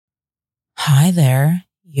Hi there,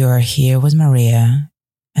 you're here with Maria,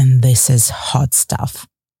 and this is Hot Stuff,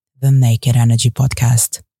 the Naked Energy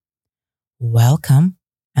podcast. Welcome,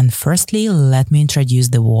 and firstly, let me introduce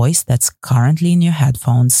the voice that's currently in your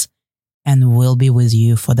headphones and will be with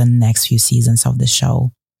you for the next few seasons of the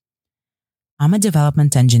show. I'm a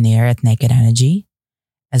development engineer at Naked Energy,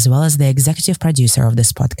 as well as the executive producer of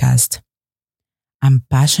this podcast. I'm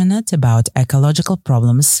passionate about ecological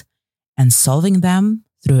problems and solving them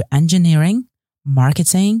through engineering,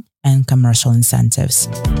 marketing, and commercial incentives.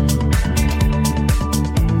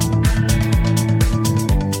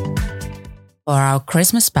 For our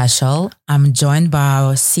Christmas special, I'm joined by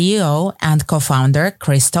our CEO and co-founder,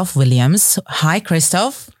 Christophe Williams. Hi,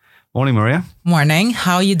 Christophe. Morning, Maria. Morning.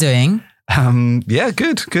 How are you doing?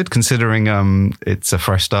 Good. Considering it's a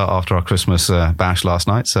fresh start after our Christmas bash last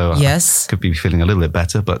night, so yes, could be feeling a little bit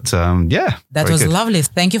better. But that was good. Lovely.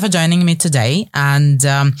 Thank you for joining me today, and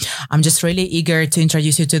I'm just really eager to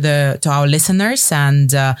introduce you to our listeners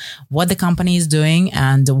and what the company is doing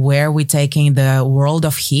and where we're taking the world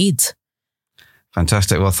of heat.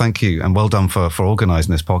 Fantastic. Well, thank you. And well done for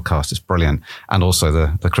organising this podcast. It's brilliant. And also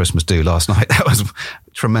the Christmas do last night. That was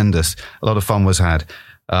tremendous. A lot of fun was had.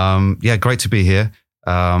 Great to be here.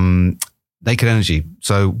 Naked Energy.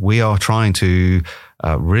 So we are trying to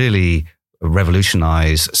really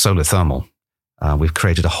revolutionize solar thermal. We've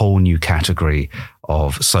created a whole new category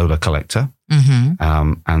of solar collector.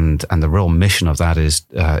 Mm-hmm. And the real mission of that is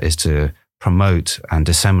to promote and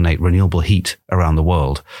disseminate renewable heat around the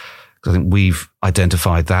world. I think we've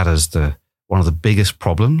identified that as one of the biggest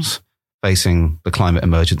problems facing the climate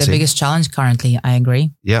emergency. The biggest challenge currently, I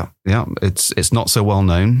agree. Yeah. It's not so well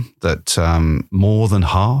known that more than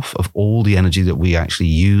half of all the energy that we actually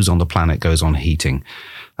use on the planet goes on heating.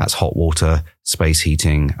 That's hot water, space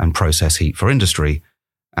heating, and process heat for industry.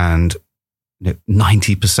 And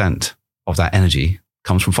 90% of that energy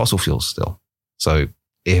comes from fossil fuels still. So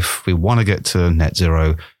if we want to get to net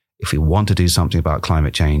zero, if we want to do something about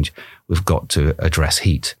climate change, we've got to address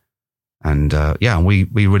heat. And we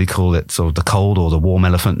really call it sort of the cold or the warm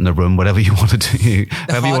elephant in the room, whatever you want to do.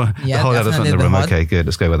 The hot elephant in the room. Okay, good.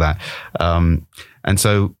 Let's go with that. And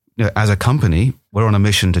so, as a company, we're on a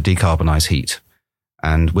mission to decarbonize heat.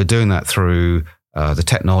 And we're doing that through the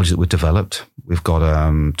technology that we've developed. We've got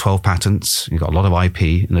 12 patents. We've got a lot of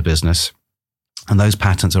IP in the business. And those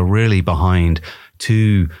patents are really behind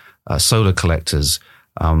two solar collectors.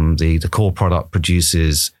 The core product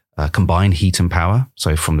produces combined heat and power.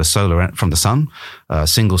 So from the sun,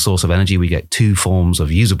 single source of energy, we get two forms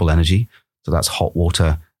of usable energy. So that's hot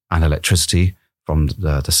water and electricity from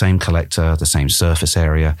the same collector, the same surface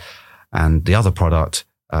area. And the other product.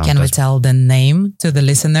 Can we tell the name to the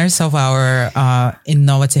listeners of our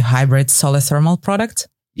innovative hybrid solar thermal product?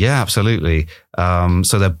 Yeah, absolutely.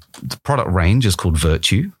 So the product range is called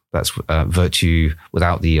Virtue. That's Virtue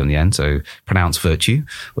without the E on the end. So pronounce Virtue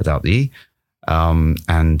without the E.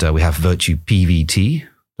 And we have Virtue PVT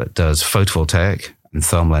that does photovoltaic and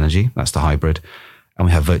thermal energy. That's the hybrid. And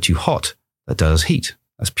we have Virtue Hot that does heat.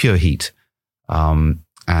 That's pure heat. And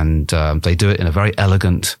they do it in a very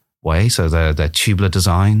elegant way. So they're tubular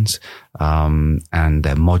designs, and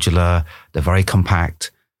they're modular. They're very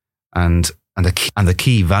compact. And the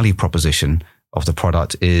key value proposition of the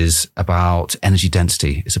product is about energy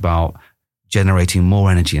density. It's about generating more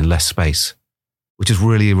energy in less space, which is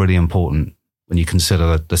really, really important when you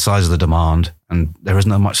consider the size of the demand, and there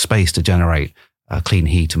isn't much space to generate clean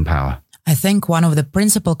heat and power. I think one of the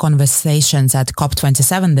principal conversations at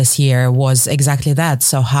COP27 this year was exactly that.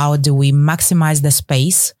 So how do we maximize the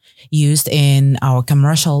space used in our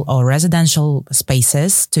commercial or residential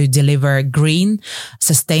spaces to deliver green,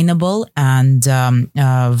 sustainable, and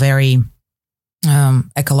very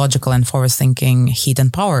ecological and forward-thinking heat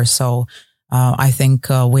and power? So I think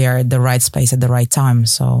we are at the right space at the right time.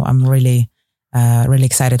 So I'm really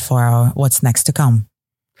excited for what's next to come.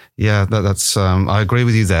 Yeah, that's. I agree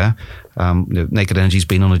with you there. Naked Energy's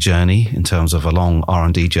been on a journey in terms of a long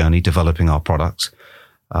R&D journey, developing our products,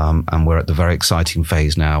 and we're at the very exciting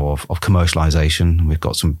phase now of commercialization. We've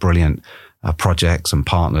got some brilliant projects and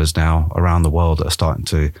partners now around the world that are starting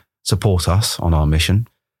to support us on our mission.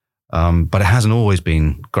 But it hasn't always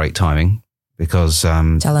been great timing because.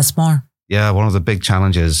 Tell us more. Yeah, one of the big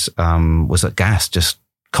challenges was that gas just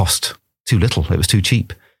cost too little. It was too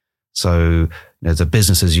cheap. So the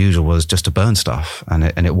business as usual was just to burn stuff, and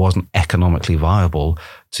it wasn't economically viable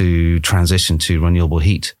to transition to renewable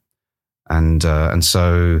heat. And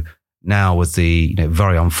so now with the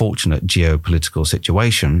very unfortunate geopolitical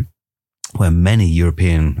situation, where many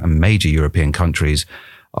European and major European countries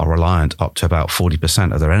are reliant up to about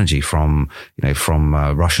 40% of their energy from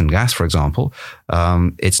Russian gas, for example.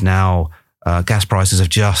 It's now gas prices have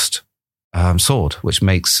just soared, which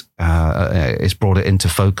makes it's brought it into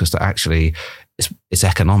focus that actually it's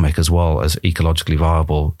economic as well as ecologically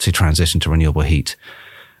viable to transition to renewable heat.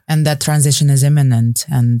 And that transition is imminent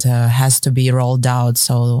and has to be rolled out.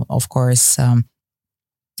 So, of course,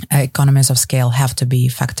 economies of scale have to be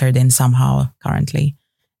factored in somehow currently.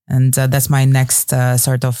 And that's my next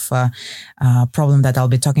sort of problem that I'll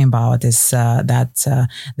be talking about is that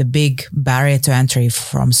the big barrier to entry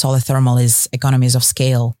from solar thermal is economies of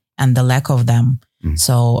scale and the lack of them.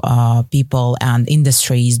 So people and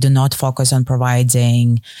industries do not focus on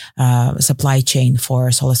providing supply chain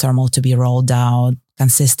for solar thermal to be rolled out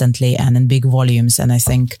consistently and in big volumes. And I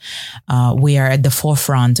think we are at the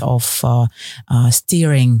forefront of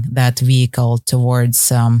steering that vehicle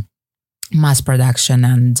towards mass production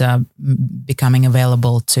and becoming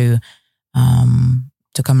available to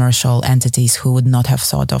commercial entities who would not have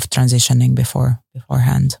thought of transitioning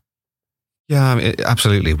beforehand. Yeah,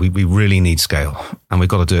 absolutely. We really need scale, and we've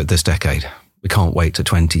got to do it this decade. We can't wait to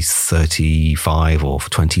 2035 or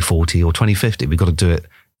 2040 or 2050. We've got to do it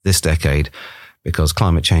this decade because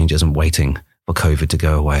climate change isn't waiting for COVID to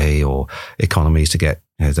go away or economies to get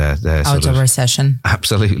their out of recession.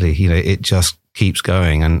 Absolutely. It just keeps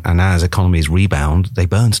going. And as economies rebound, they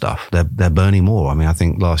burn stuff. They're burning more. I mean, I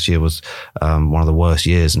think last year was one of the worst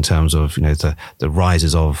years in terms of, the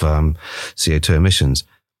rises of CO2 emissions.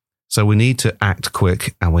 So we need to act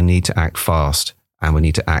quick and we need to act fast and we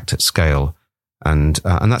need to act at scale. And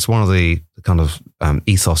that's one of the kind of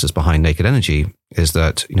ethoses behind Naked Energy is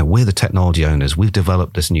that, we're the technology owners. We've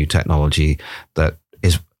developed this new technology that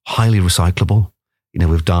is highly recyclable.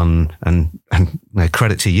 We've done, and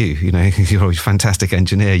credit to you, you're a fantastic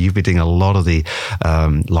engineer. You've been doing a lot of the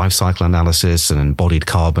life cycle analysis and embodied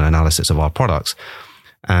carbon analysis of our products.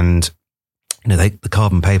 And, the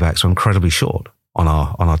carbon paybacks are incredibly short on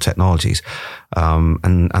our technologies.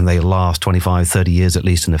 And they last 25, 30 years at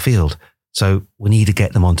least in the field. So we need to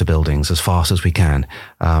get them onto buildings as fast as we can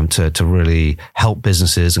to really help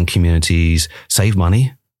businesses and communities save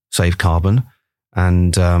money, save carbon,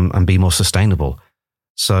 and be more sustainable.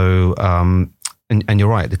 So, and you're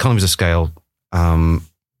right, the economies of scale,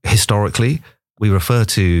 historically, we refer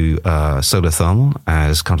to solar thermal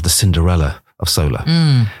as kind of the Cinderella of solar.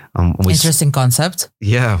 Interesting concept.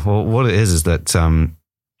 Yeah, well, what it is that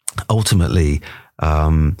ultimately,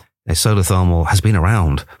 solar thermal has been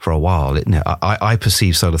around for a while. I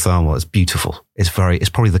perceive solar thermal as beautiful. It's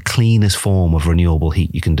probably the cleanest form of renewable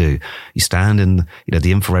heat you can do. You stand in,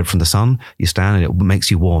 the infrared from the sun. You stand and it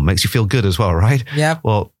makes you warm, makes you feel good as well, right? Yeah.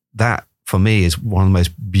 Well, that for me is one of the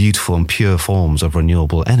most beautiful and pure forms of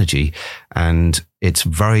renewable energy, and it's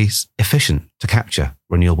very efficient to capture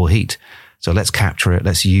renewable heat. So let's capture it.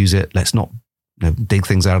 Let's use it. Let's not dig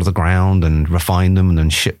things out of the ground and refine them and then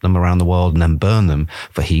ship them around the world and then burn them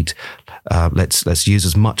for heat. Let's use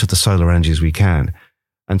as much of the solar energy as we can.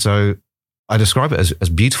 And so I describe it as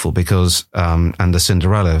beautiful because, and the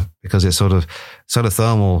Cinderella, because it's sort of solar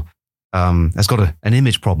thermal has got an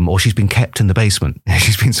image problem, or she's been kept in the basement.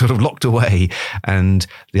 She's been sort of locked away. And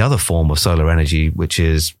the other form of solar energy, which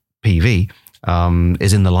is PV,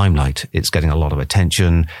 is in the limelight. It's getting a lot of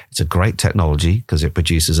attention. It's a great technology because it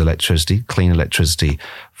produces electricity, clean electricity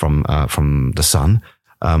from the sun.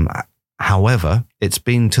 However, it's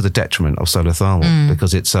been to the detriment of solar thermal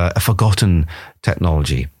because it's a forgotten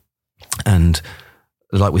technology. And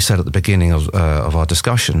like we said at the beginning of our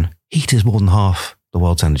discussion, heat is more than half the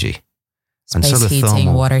world's energy. Space and solar heating,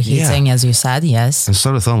 thermal, water heating, as you said, yes. And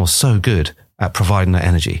solar thermal is so good at providing that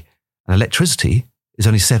energy. And electricity is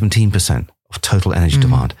only 17% of total energy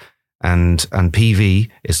demand. And PV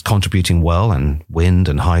is contributing well, and wind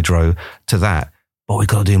and hydro to that. But we've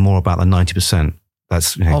got to do more about the 90%.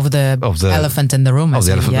 That's of the elephant in the room. Of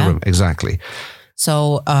the elephant in the room, exactly.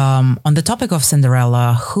 So on the topic of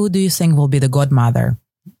Cinderella, who do you think will be the godmother?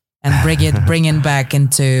 And bring it back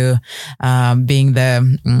into being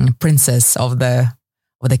the princess of the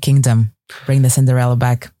kingdom. Bring the Cinderella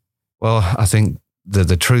back. Well, I think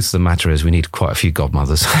the truth of the matter is we need quite a few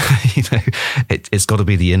godmothers. It's got to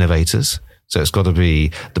be the innovators. So it's got to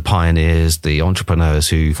be the pioneers, the entrepreneurs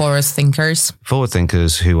who forward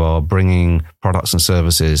thinkers who are bringing products and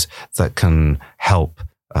services that can help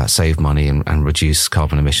save money and reduce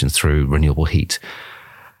carbon emissions through renewable heat.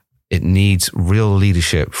 It needs real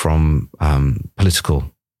leadership from political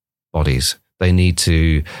bodies. They need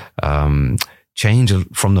to change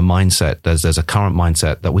from the mindset. There's a current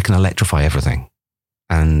mindset that we can electrify everything.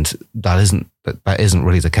 And that isn't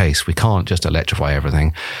really the case. We can't just electrify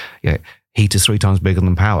everything. heat is 3 times bigger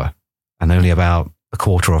than power, and only about a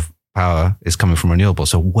quarter of power is coming from renewable.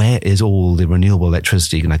 So where is all the renewable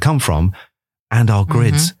electricity going to come from? And our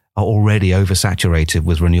grids are already oversaturated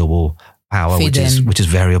with renewable power, which is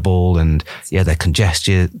variable, and they're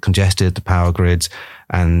congested, the power grids,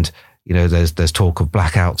 and there's talk of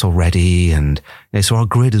blackouts already, and so our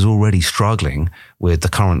grid is already struggling with the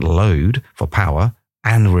current load for power,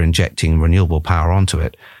 and we're injecting renewable power onto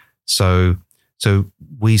it. So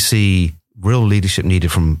we see real leadership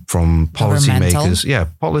needed from policymakers,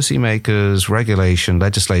 policymakers, regulation,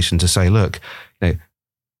 legislation to say, look,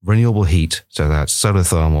 renewable heat, so that's solar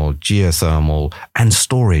thermal, geothermal, and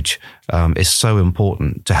storage is so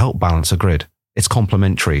important to help balance a grid. It's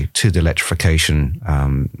complementary to the electrification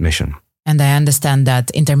mission. And I understand that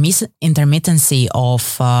intermittency of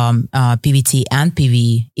PVT and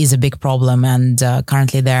PV is a big problem, and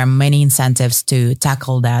currently there are many incentives to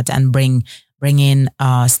tackle that and bring in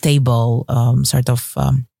stable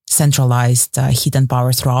centralized heat and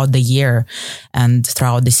power throughout the year and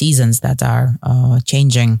throughout the seasons that are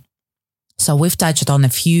changing. So we've touched on a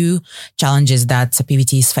few challenges that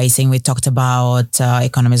PVT is facing. We talked about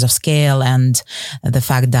economies of scale and the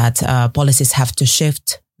fact that policies have to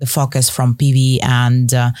shift the focus from PV and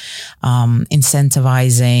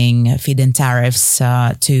incentivizing feed-in tariffs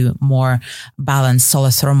to more balanced solar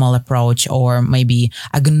thermal approach, or maybe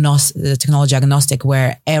technology agnostic,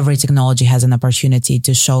 where every technology has an opportunity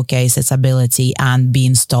to showcase its ability and be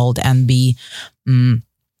installed and be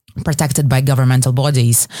protected by governmental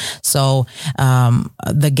bodies. So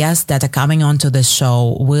the guests that are coming onto the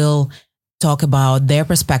show will talk about their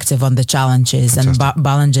perspective on the challenges and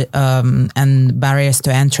barriers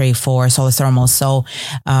to entry for solar thermal. So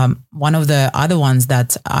one of the other ones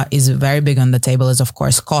that is very big on the table is, of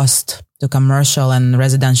course, cost to commercial and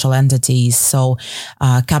residential entities. So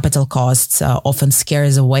capital costs often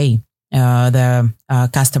scares away the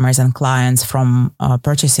customers and clients from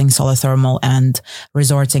purchasing solar thermal and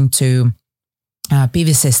resorting to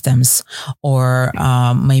PV systems or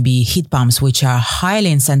maybe heat pumps, which are highly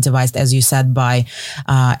incentivized, as you said, by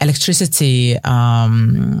electricity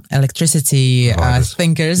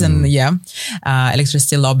thinkers and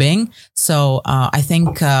electricity lobbying. So I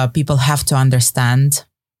think people have to understand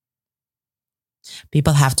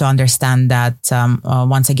that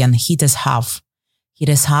once again, heat is half.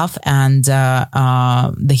 And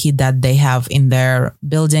the heat that they have in their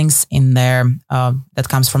buildings, that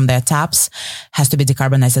comes from their taps, has to be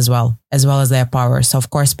decarbonized as well as their power. So of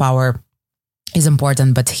course, power is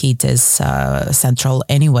important, but heat is central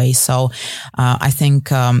anyway. So I think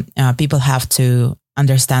people have to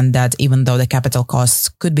understand that even though the capital costs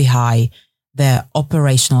could be high, the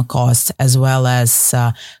operational costs as well as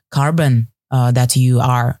carbon that you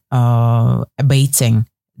are abating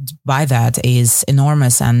by that is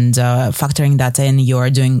enormous, and factoring that in, you're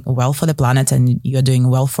doing well for the planet and you're doing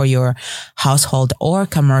well for your household or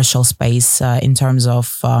commercial space in terms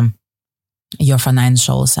of your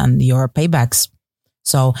financials and your paybacks.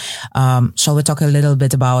 So shall we talk a little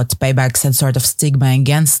bit about paybacks and sort of stigma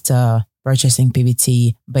against purchasing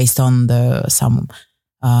PVT based on some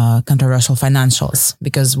controversial financials,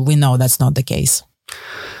 because we know that's not the case.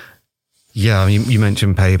 Yeah, I mean, you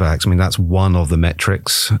mentioned paybacks. I mean, that's one of the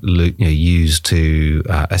metrics used to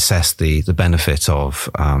assess the benefit of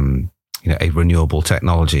a renewable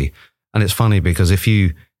technology. And it's funny because if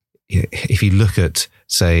you look at,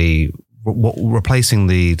 say, replacing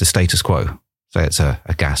the status quo, say it's a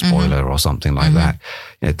gas boiler or something like that,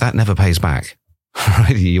 that never pays back.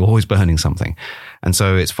 Right? You're always burning something. And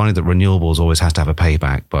so it's funny that renewables always has to have a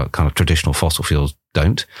payback, but kind of traditional fossil fuels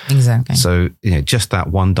don't. Exactly. So, just that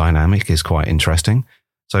one dynamic is quite interesting.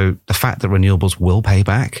 So the fact that renewables will pay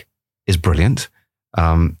back is brilliant.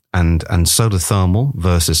 And solar thermal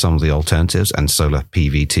versus some of the alternatives and solar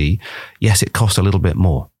PVT, yes, it costs a little bit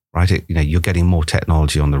more, right? You're getting more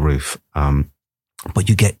technology on the roof, but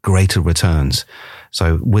you get greater returns.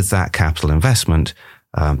 So with that capital investment,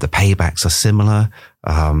 the paybacks are similar,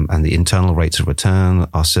 and the internal rates of return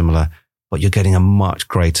are similar, but you're getting a much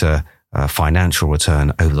greater financial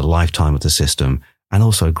return over the lifetime of the system, and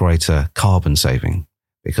also greater carbon saving,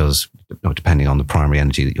 because depending on the primary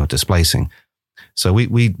energy that you're displacing. So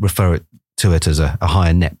we refer to it as a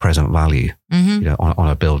higher net present value, on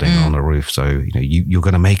a building, on a roof. So you're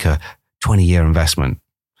going to make a 20-year investment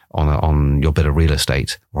on your bit of real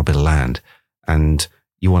estate or a bit of land, and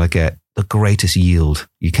you want to get the greatest yield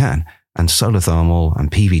you can. And solar thermal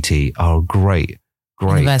and PVT are a great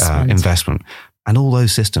investment. And all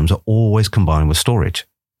those systems are always combined with storage,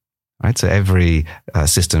 right? So every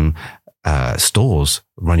system stores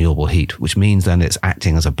renewable heat, which means then it's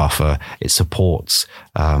acting as a buffer. It supports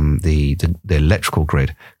the electrical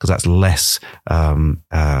grid, because that's less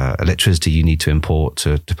electricity you need to import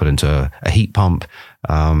to put into a heat pump,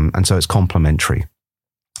 and so it's complementary.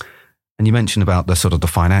 And you mentioned about the sort of the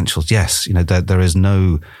financials. Yes, there is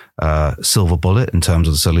no silver bullet in terms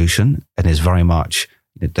of the solution. It is very much,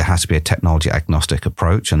 there has to be a technology agnostic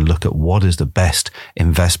approach and look at what is the best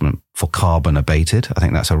investment for carbon abated. I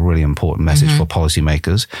think that's a really important message for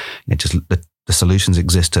policymakers. Just the solutions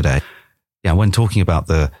exist today. Yeah, when talking about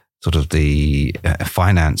the sort of the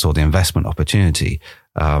finance or the investment opportunity,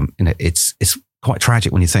 it's quite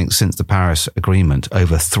tragic when you think since the Paris Agreement,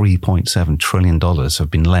 over $3.7 trillion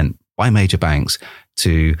have been lent by major banks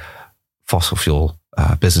to fossil fuel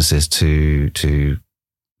businesses to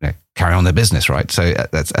carry on their business, right? So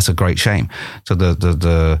that's a great shame. So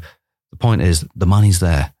the point is, the money's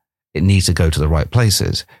there. It needs to go to the right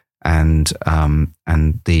places, and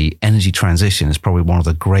the energy transition is probably one of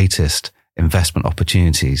the greatest investment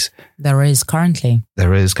opportunities there is currently,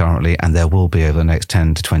 and there will be over the next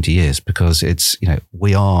 10 to 20 years, because it's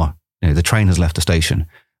the train has left the station.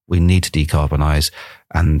 We need to decarbonize,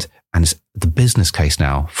 and it's the business case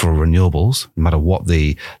now for renewables, no matter what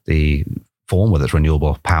the form, whether it's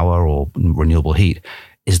renewable power or renewable heat,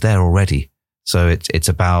 is there already. So it's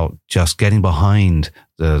about just getting behind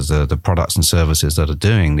the products and services that are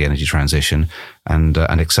doing the energy transition and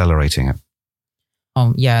accelerating it.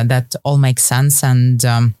 Oh yeah, that all makes sense. And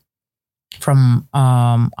from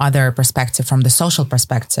other perspective, from the social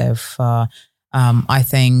perspective, I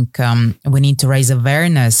think we need to raise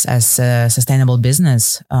awareness as a sustainable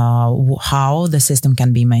business, how the system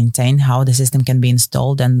can be maintained, how the system can be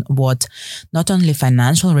installed, and what not only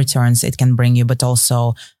financial returns it can bring you, but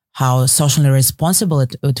also how socially responsible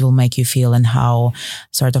it will make you feel, and how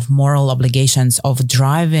sort of moral obligations of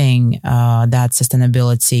driving that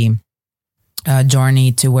sustainability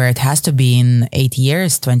journey to where it has to be in 8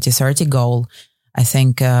 years, 2030 goal. I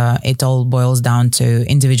think it all boils down to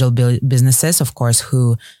individual businesses, of course,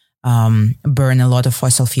 who burn a lot of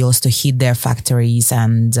fossil fuels to heat their factories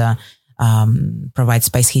and provide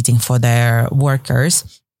space heating for their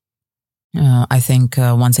workers. I think,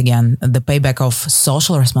 once again, the payback of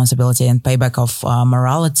social responsibility and payback of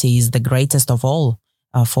morality is the greatest of all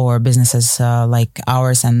for businesses like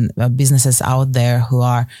ours, and businesses out there who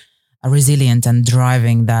are resilient and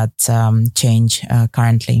driving that change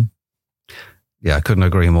currently. Yeah, I couldn't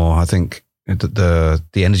agree more. I think the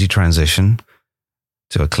energy transition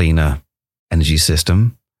to a cleaner energy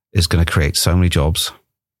system is going to create so many jobs.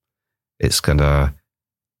 It's going to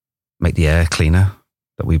make the air cleaner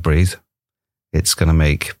that we breathe. It's going to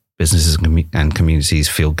make businesses and communities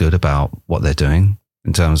feel good about what they're doing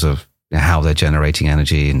in terms of how they're generating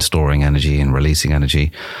energy and storing energy and releasing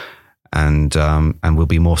energy, and will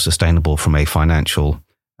be more sustainable from a financial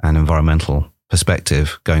and environmental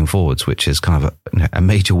perspective going forwards, which is kind of a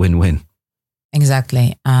major win-win.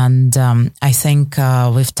 Exactly. And I think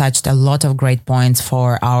we've touched a lot of great points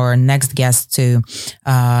for our next guest to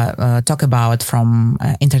talk about from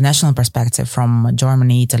international perspective, from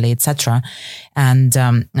Germany, Italy, etc. And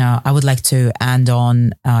I would like to add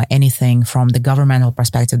on anything from the governmental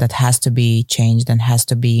perspective that has to be changed and has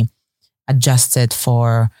to be adjusted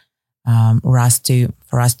for us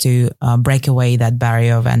to break away that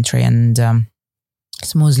barrier of entry and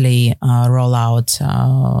smoothly roll out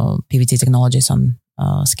PVT technologies on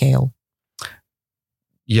scale.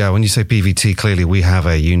 Yeah, when you say PVT, clearly we have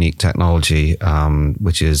a unique technology,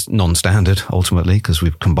 which is non-standard ultimately, because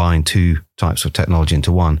we've combined two types of technology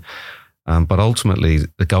into one. But ultimately,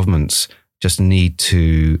 the governments just need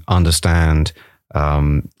to understand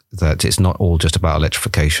that it's not all just about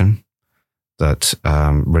electrification, that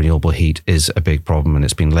renewable heat is a big problem, and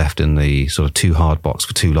it's been left in the sort of too hard box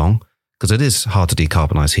for too long. Because it is hard to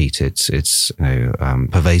decarbonize heat. It's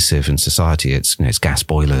pervasive in society. It's gas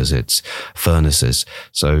boilers, it's furnaces.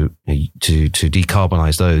 So to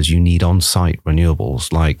decarbonize those, you need on-site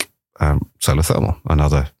renewables like solar thermal and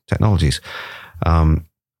other technologies.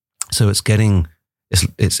 So it's taking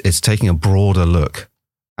a broader look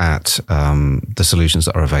at the solutions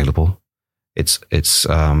that are available. It's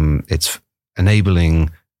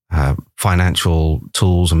enabling financial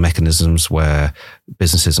tools and mechanisms where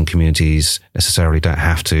businesses and communities necessarily don't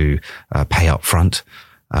have to pay up front.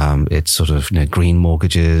 It's sort of green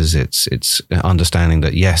mortgages. It's understanding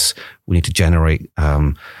that, yes, we need to generate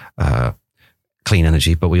clean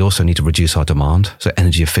energy, but we also need to reduce our demand. So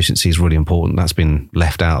energy efficiency is really important. That's been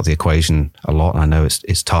left out of the equation a lot. I know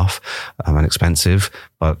it's tough and expensive,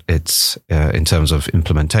 but it's in terms of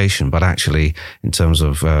implementation. But actually, in terms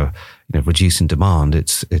of reducing demand,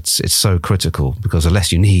 it's so critical, because the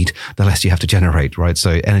less you need, the less you have to generate, right?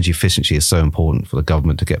 So energy efficiency is so important for the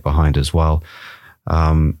government to get behind as well.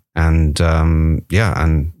 And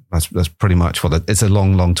that's pretty much it's a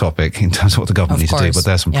long topic in terms of what the government needs to do, but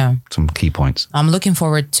there's some key points. I'm looking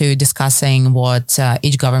forward to discussing what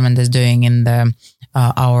each government is doing in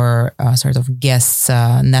our sort of guest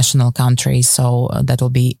national countries. So that will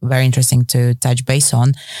be very interesting to touch base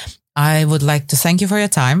on. I would like to thank you for your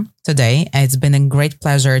time today. It's been a great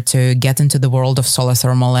pleasure to get into the world of solar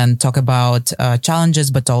thermal and talk about challenges,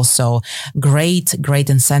 but also great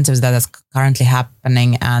incentives that is currently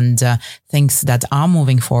happening, and things that are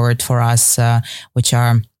moving forward for us, which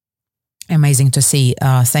are amazing to see.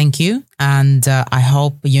 Thank you. And I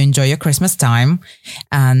hope you enjoy your Christmas time,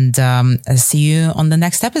 and see you on the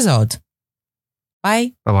next episode.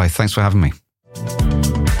 Bye. Bye-bye. Thanks for having me.